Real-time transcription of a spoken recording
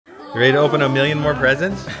You ready to open a million more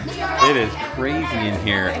presents? It is crazy in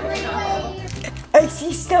here. I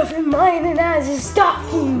see stuff in mine and as a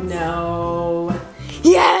stocking. No.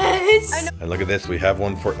 Yes! And look at this, we have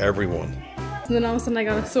one for everyone. And then all of a sudden I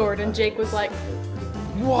got a sword and Jake was like,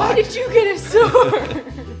 What? why did you get a sword?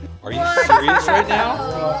 Are you serious right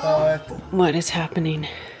now? What is happening?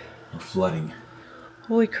 Flooding.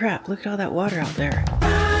 Holy crap, look at all that water out there.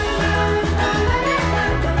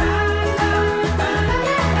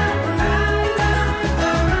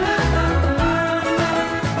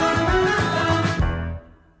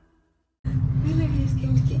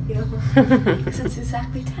 Because it's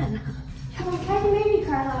exactly 10. Yeah, my cat made me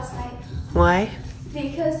cry last night. Why?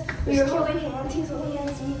 Because we were holding hands, he's holding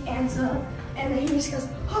hands with me, and then he just goes,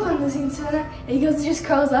 hold on, Lizzie, and he goes, just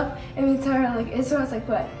curls up, and me and Tara like, and so I was like,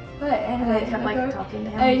 what? And I kept like talking to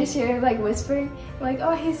him. I just hear like whispering, like,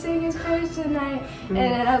 oh, he's saying his prayers tonight. And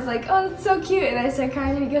then I was like, oh, that's so cute. And I started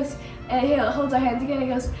crying, and he goes, and he holds our hands again, and he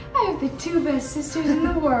goes, I have the 2 best sisters in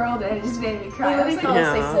the world. And it just made me cry. I was like,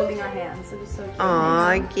 like holding our hands. It was so cute.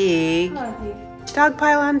 Aw, Geek. Dog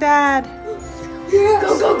pile on Dad. Yes.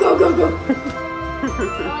 Go, go, go, go, go.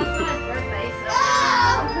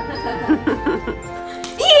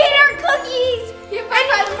 He ate our cookies! He was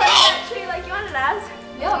like that tree, like, you want an ass?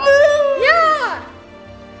 Yeah!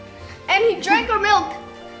 And he drank our milk.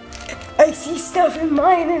 I see stuff in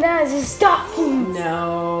mine and as a stocking.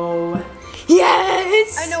 No.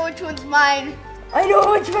 Yes! I know which one's mine. I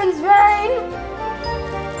know which one's mine.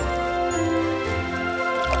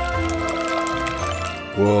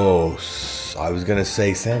 Whoa, I was gonna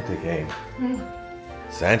say Santa came.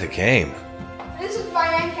 Santa came. This is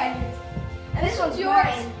mine and Kenyon's. And this one's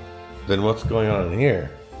yours. Then what's going on in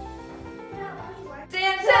here?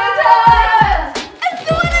 Santa! That's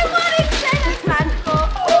the one I wanted! Santa's magical.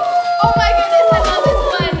 Oh my goodness, I love this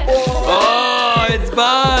one. Oh, it's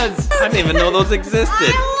Buzz! I didn't even know those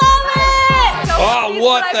existed. I love it! Oh,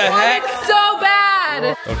 what the heck? so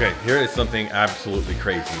bad. Okay, here is something absolutely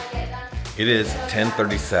crazy. It is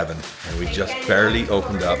 10:37 and we just barely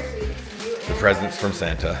opened up the presents from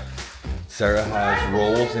Santa. Sarah has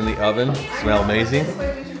rolls in the oven, smell amazing.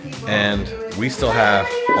 And we still have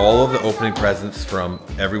all of the opening presents from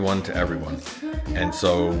everyone to everyone. And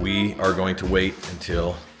so we are going to wait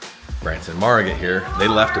until Branson and Mara get here. They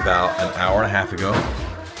left about an hour and a half ago.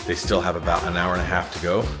 They still have about an hour and a half to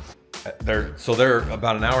go. They're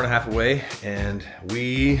about an hour and a half away, and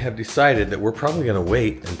we have decided that we're probably gonna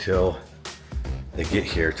wait until they get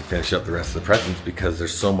here to finish up the rest of the presents because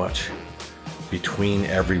there's so much between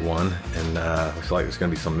everyone, and I feel like there's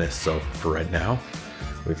gonna be some missed. So for right now,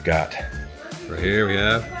 we've got, right here we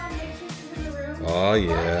have, oh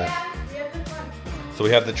yeah. So we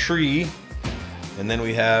have the tree, and then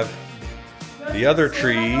we have the other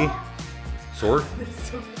tree. Sword?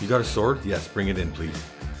 You got a sword? Yes, bring it in, please.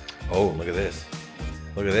 Oh, look at this.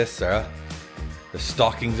 Look at this, Sarah. The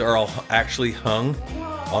stockings are all actually hung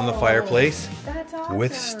on the fireplace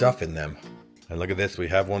with stuff in them. And look at this, we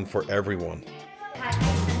have one for everyone.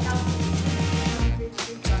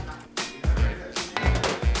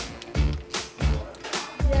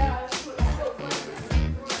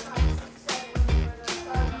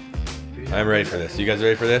 I'm ready for this. You guys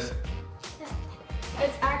ready for this?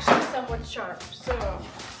 It's actually somewhat sharp, so.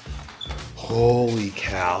 Holy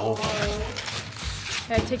cow.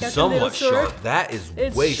 I take out Somewhat the little sword. sharp. That is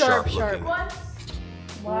It's way sharp, looking.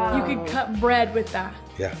 Wow. You could cut bread with that.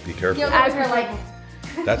 Yeah, be careful. As we're like,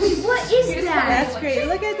 That's What is that? That's great.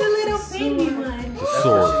 Look at the little baby one. a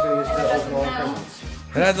sword.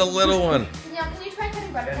 It has a little one. Yeah, can you try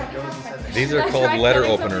cutting bread? These are called letter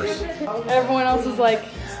openers. everyone else was like,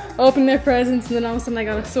 opening their presents, and then all of a sudden I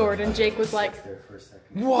got a sword, and Jake was like,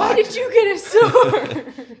 why did you get a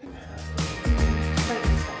sword?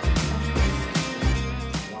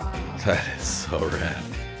 That is so rad.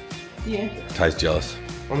 Yeah. Ty's jealous.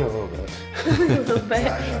 Only a little bit. A little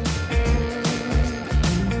bit.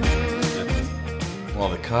 All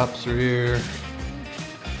the cups are here.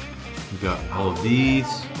 We got all of these.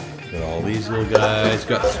 Got all these little guys.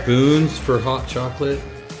 Got spoons for hot chocolate.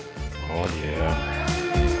 Oh yeah.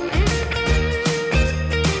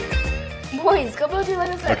 Boys, go build your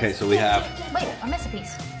Lego set. Okay, so we have Wait, I missed a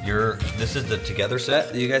piece. this is the together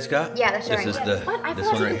set that you guys got? Yeah, that's This right. is What? I this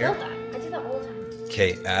thought one I right didn't here. build that. I do that all the time.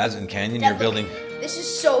 Okay, Az and Canyon, you're building. This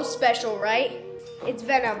is so special, right? It's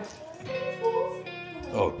Venom.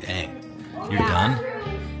 Oh dang. You're done?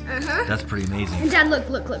 Uh-huh. That's pretty amazing. And Dad, look,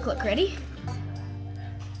 look, look, look. Ready?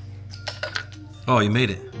 Oh, you made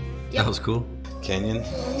it. That was cool. Canyon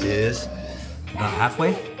is about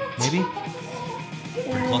halfway, maybe?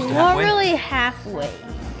 Or close to Not halfway? really halfway.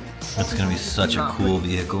 That's gonna be such a cool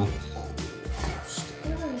vehicle.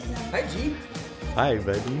 Hi, G. Hi,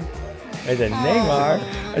 buddy. There's a Neymar.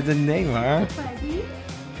 There's a Neymar. You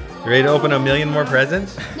ready to open a million more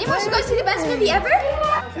presents? Neymar should go see the best movie ever?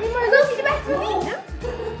 Neymar, go see the best movie.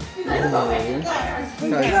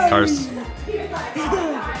 Cars.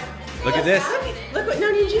 Look at this. Look what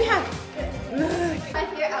Noni G have.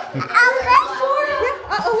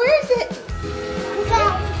 Uh-oh, where is it?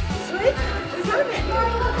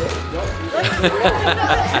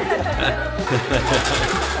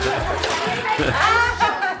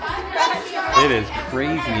 It is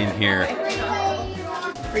crazy in here.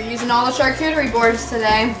 We're using all the charcuterie boards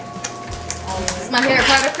today. This is my favorite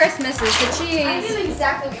part of Christmas is the cheese.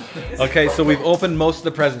 Okay, so we've opened most of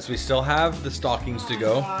the presents. We still have the stockings to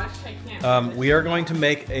go. We are going to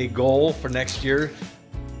make a goal for next year.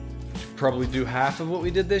 Probably do half of what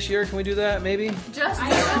we did this year. Can we do that? Maybe. Just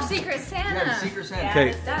do Secret Santa. Yeah, Secret Santa.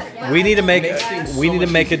 Okay. We need to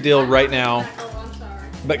make a deal right now.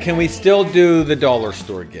 But can we still do the dollar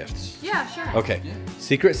store gifts? Yeah, sure. Okay.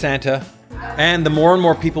 Secret Santa. And the more and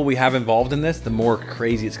more people we have involved in this, the more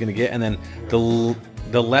crazy it's going to get. And then the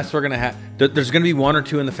less we're going to have. There's going to be one or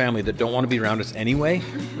two in the family that don't want to be around us anyway.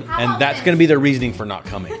 And that's going to be their reasoning for not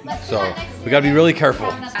coming. So we got to be really careful.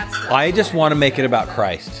 I just want to make it about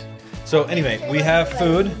Christ. So anyway, we have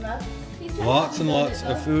food. Lots and lots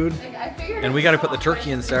of food. And we got to put the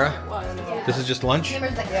turkey in, Sarah. This is just lunch?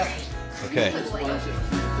 Okay.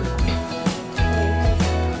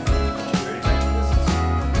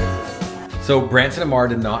 So Branson and Mara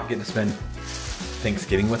did not get to spend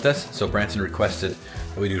Thanksgiving with us. So Branson requested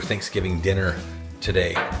that we do Thanksgiving dinner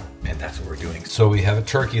today. And that's what we're doing. So we have a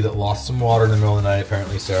turkey that lost some water in the middle of the night,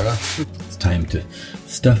 apparently, Sarah. It's time to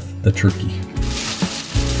stuff the turkey.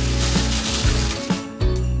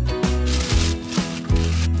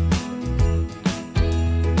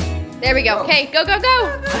 There we go. Okay, go, go,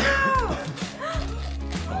 go.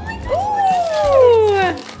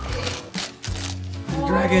 Ooh.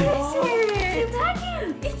 Dragon.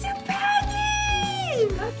 It's a dragon!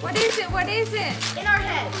 What is it? What is it? In our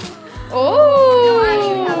head. Oh.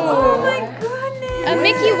 Oh my goodness. A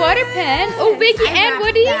Mickey water pen. Oh, Mickey and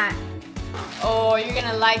Woody. That. Oh, you're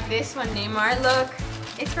gonna like this one, Neymar. Look,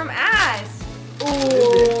 it's from Az.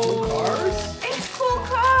 Cars? It's cool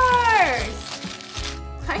cars.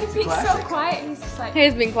 He's being so quiet. He's just like.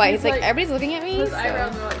 He's being quiet. He's like, everybody's looking at me. His So.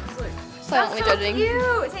 eyebrows are like, Silently judging.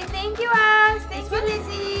 Cute. Say thank you, Az. Thank you,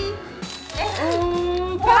 Lizzie.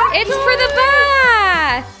 It's for the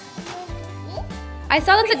bath. I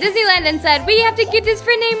saw this at Disneyland and said, we have to get this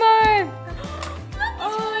for Neymar.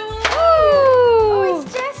 Oh, it's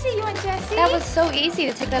Jessie. You want Jessie? That was so easy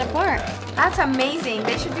to take that apart. That's amazing.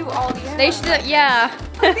 They should do all these. They should, yeah.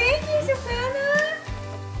 Thank you, Savannah.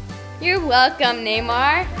 You're welcome,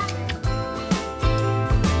 Neymar.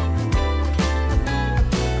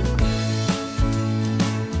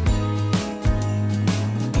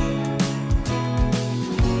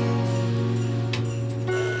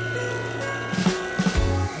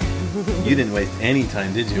 You didn't waste any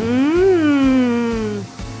time, did you?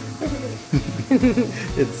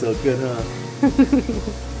 It's so good, huh?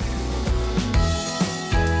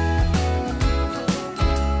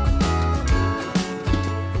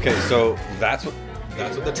 Okay, so that's what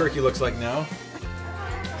the turkey looks like now.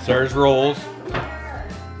 Sarah's rolls,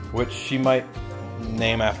 which she might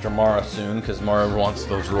name after Mara soon, because Mara wants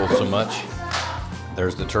those rolls so much.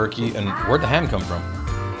 There's the turkey, and where'd the ham come from?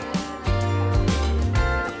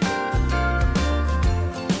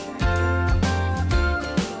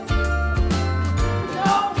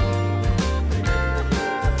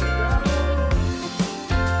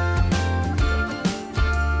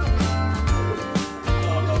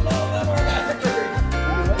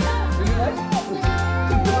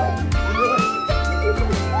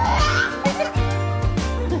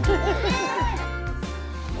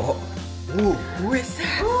 Ooh, who is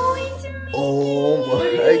that? Oh, it's me. Oh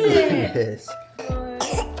my goodness. Oh,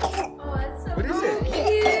 that's so What is it?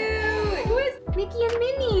 cute. Who is Mickey and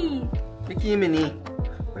Minnie? Mickey and Minnie.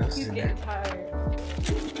 What else is in there?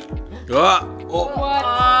 Ah! Oh.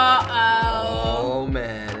 Oh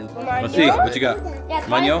man. Let's see, what you got? Yes,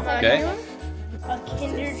 Manyo? mine's Okay. a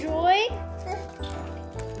Kinder Joy,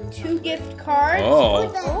 2 gift cards. Oh.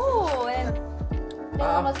 Oh, and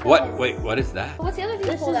What? Wait, what is that? what's the other thing?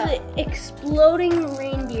 This is an exploding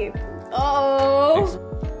reindeer. Oh,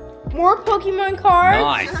 more Pokemon cards.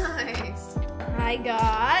 Nice. Nice. I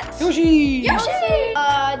got Yoshi!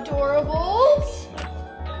 Adorables.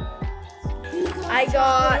 I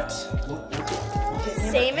got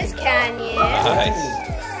Same as Canyon. Nice.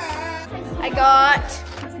 I got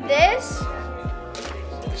this.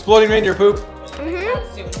 Exploding reindeer poop.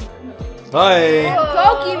 Hi.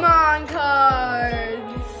 Pokemon cards.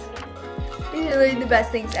 These are like the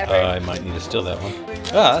best things ever. I might need to steal that one.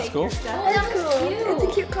 Ah, that's cool. That's cool. It's a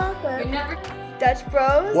cute chocolate. Dutch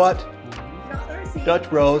Bros. What? Dutch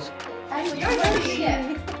Bros.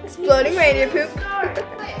 Exploding reindeer poop.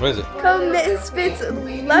 What is it? Misfits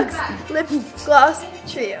Lux Lip Gloss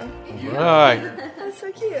Trio. Right. That's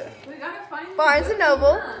so cute. Barnes &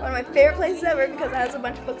 Noble, one of my favorite places ever because it has a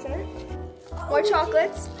bunch of books in it. More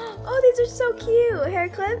chocolates. Oh, these are so cute. Hair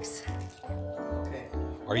clips.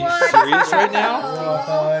 Are you serious right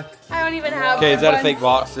now? I don't even have. Okay, is that a one. fake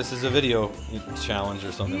box? This is a video challenge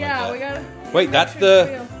or something Yeah, like we that. gotta. Wait,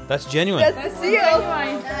 that's genuine. That's the seal.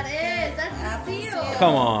 Fine. That's the seal.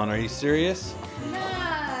 Come on, are you serious?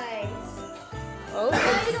 Nice. Oh,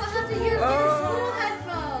 Now you don't have to use your school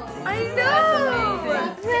headphones. I know.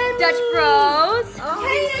 Dutch Bros. Oh,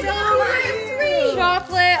 Hey, I got 3.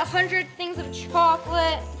 Chocolate, 100 things of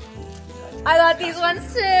chocolate. I got these ones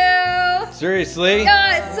too. Seriously?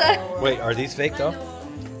 Yes. Wait, are these fake though?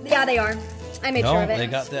 Yeah, they are. I made No, sure of it. they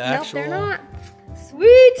got the Nope, actual. they're not.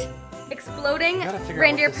 Sweet. Exploding I gotta figure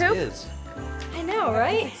reindeer out what poop. this is. I know,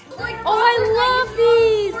 right? Oh, I love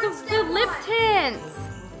these. The lip tints.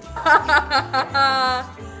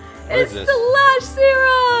 It's this? the lash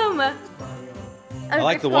serum. I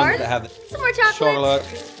like the ones that have Some more chocolate.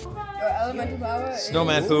 chocolate.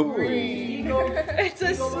 Snowman poop. It's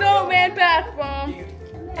a snowman bath bomb.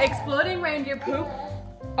 Exploding reindeer poop.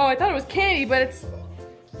 Oh, I thought it was candy, but it's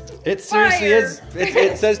It seriously is.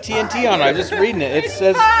 It says TNT on it. I'm just reading it. It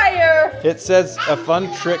says fire. it says a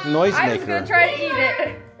fun trick I was gonna noisemaker. try to eat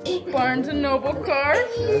it. Barnes & Noble card.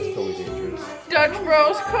 That's totally dangerous. Dutch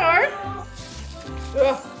Bros card.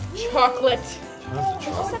 Ugh, chocolate.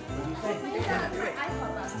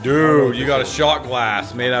 Dude, you got a shot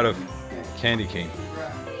glass made out of candy cane.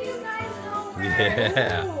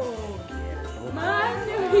 Yeah.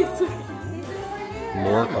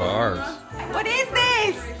 More cars. What is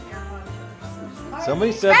this?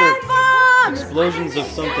 Somebody said that explosions of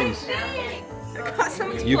somethings.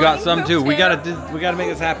 You got some too. We gotta make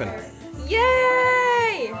this happen.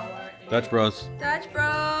 Yay! Dutch Bros. Dutch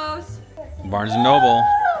Bros. Barnes & Noble.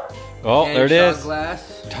 Oh, there it is.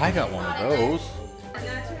 Glass. Ty got one of those.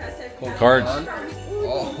 Cards.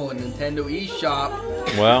 Oh, Nintendo eShop.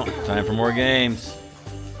 Well, time for more games.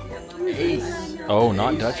 Ace. Oh,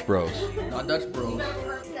 not Dutch Bros. Not Dutch Bros.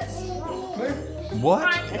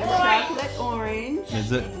 What? Chocolate orange.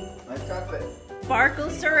 Is it? Sparkle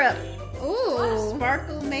syrup. Ooh.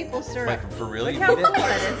 Sparkle maple syrup. Like, for really? Look how You did? cool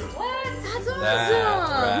that is. That's awesome. That's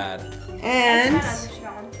rad. And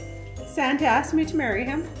Santa asked me to marry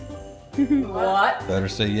him. What? Better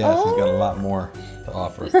say yes. He's got a lot more to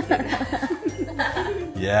offer.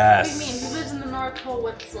 Yes. He lives in the North Pole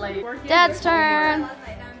with slaves. Dad's turn.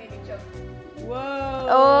 Whoa.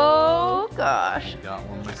 Oh gosh. Got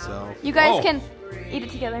one myself. You guys Oh, can eat it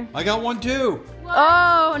together. I got one too.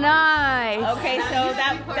 Oh, nice. Okay, so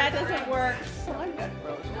that doesn't work.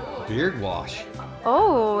 Beard wash.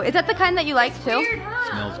 Oh, is that the kind that you like too?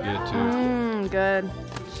 Smells good too. Mmm, good.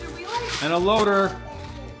 And a loader.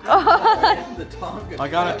 Oh, I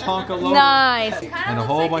got a Tonka loader. nice. And a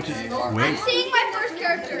whole bunch of. Wait. Seeing my first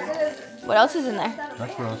character. What else is in there?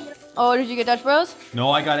 Dutch Bros. Oh, did you get Dutch Bros? No,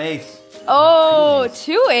 I got Ace. Oh,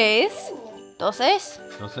 2 A's. 2 A's.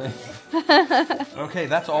 Don't say. Okay,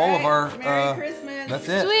 that's all of our. Merry Christmas. That's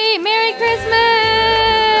it. Sweet, Merry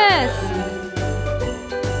Christmas!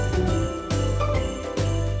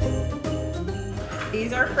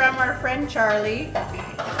 These are from our friend Charlie.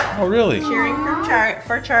 Oh, really? Cheering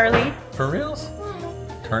for Charlie. For reals?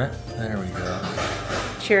 Turn it. There we go.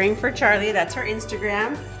 Cheering for Charlie. That's her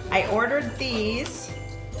Instagram. I ordered these,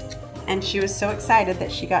 and she was so excited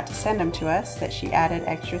that she got to send them to us that she added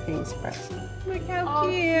extra things for us. Look how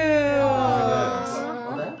cute!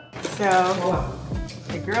 So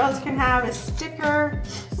the girls can have a sticker,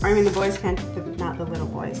 or I mean the boys can, not the little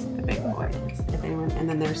boys, the big boys. If anyone, and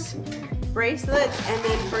then there's bracelets, and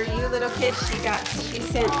then for you little kids, she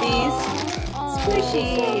sent these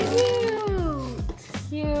squishies.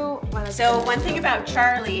 Cute. So one thing about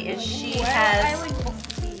Charlie is she has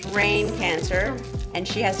brain cancer, and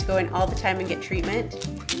she has to go in all the time and get treatment.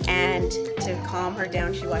 And to calm her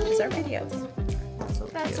down, she watches our videos.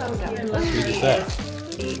 That's so cute. Who did that?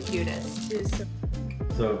 The cutest.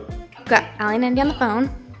 So. Got Allie and Andy on the phone.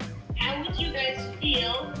 How would you guys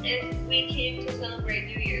feel if we came to celebrate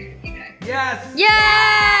New Year's with you guys? Yes.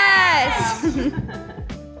 Yes!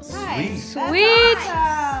 Sweet. Sweet!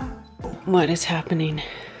 What is happening?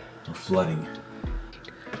 Flooding.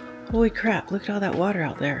 Holy crap, look at all that water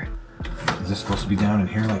out there. Is this supposed to be down in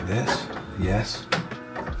here like this? Yes.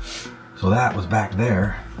 So that was back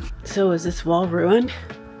there. So is this wall ruined?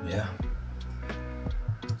 Yeah.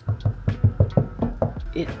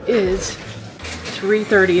 It is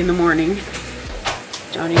 3:30 in the morning.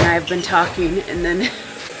 Johnny and I have been talking, and then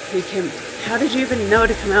we came. How did you even know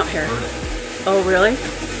to come out here? Oh, really?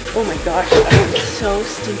 Oh my gosh, I am so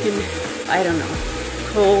stinking, I don't know,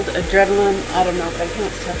 cold, adrenaline, I don't know, but I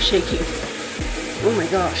can't stop shaking. Oh my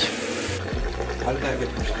gosh. How did that get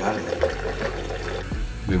pushed out of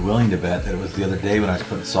there? Be willing to bet that it was the other day when I was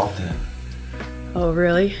putting salt in it. Oh,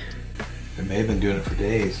 really? It may have been doing it for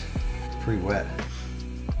days. It's pretty wet.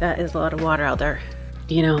 That is a lot of water out there.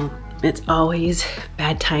 You know, it's always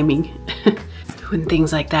bad timing when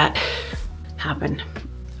things like that happen,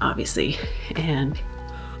 obviously. And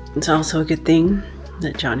it's also a good thing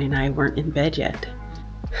that Johnny and I weren't in bed yet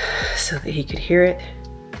so that he could hear it.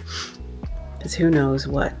 Because who knows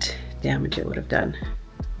what damage it would have done.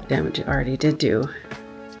 Damage it already did do.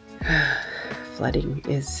 Flooding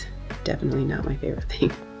is definitely not my favorite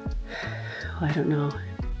thing. Well, I don't know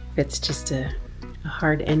if it's just a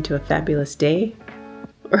hard end to a fabulous day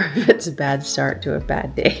or if it's a bad start to a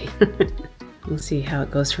bad day. We'll see how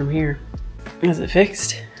it goes from here. Is it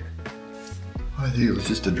fixed? I think it was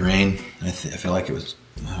just a drain. I feel like it was,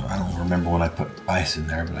 I don't remember when I put ice in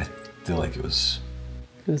there, but I feel like it was...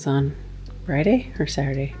 It was on Friday or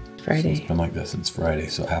Saturday? Friday. It's been like that since Friday,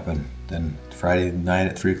 so it happened then Friday night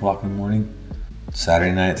at 3 o'clock in the morning,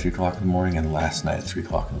 Saturday night at 3 o'clock in the morning, and last night at 3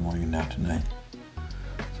 o'clock in the morning, and now tonight.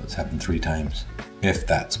 So it's happened 3 times, if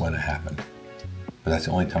that's when it happened. But that's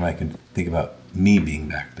the only time I can think about me being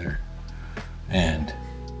back there. And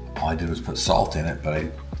all I did was put salt in it, but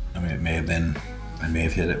I mean, it may have been, I may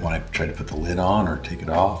have hit it when I tried to put the lid on or take it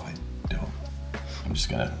off. I don't. I'm just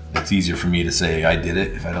gonna, it's easier for me to say I did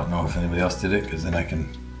it if I don't know if anybody else did it, because then I can,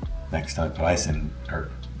 next time I put ice in,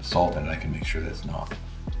 or salt in it, I can make sure that it's not.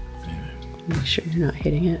 Anyway. Make sure you're not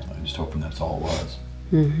hitting it. I'm just hoping that's all it was.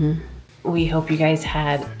 Mm-hmm. We hope you guys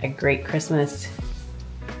had a great Christmas.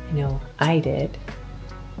 I know I did.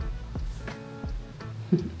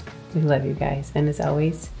 We love you guys, and as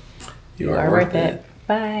always, you are worth it.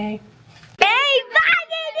 Bye.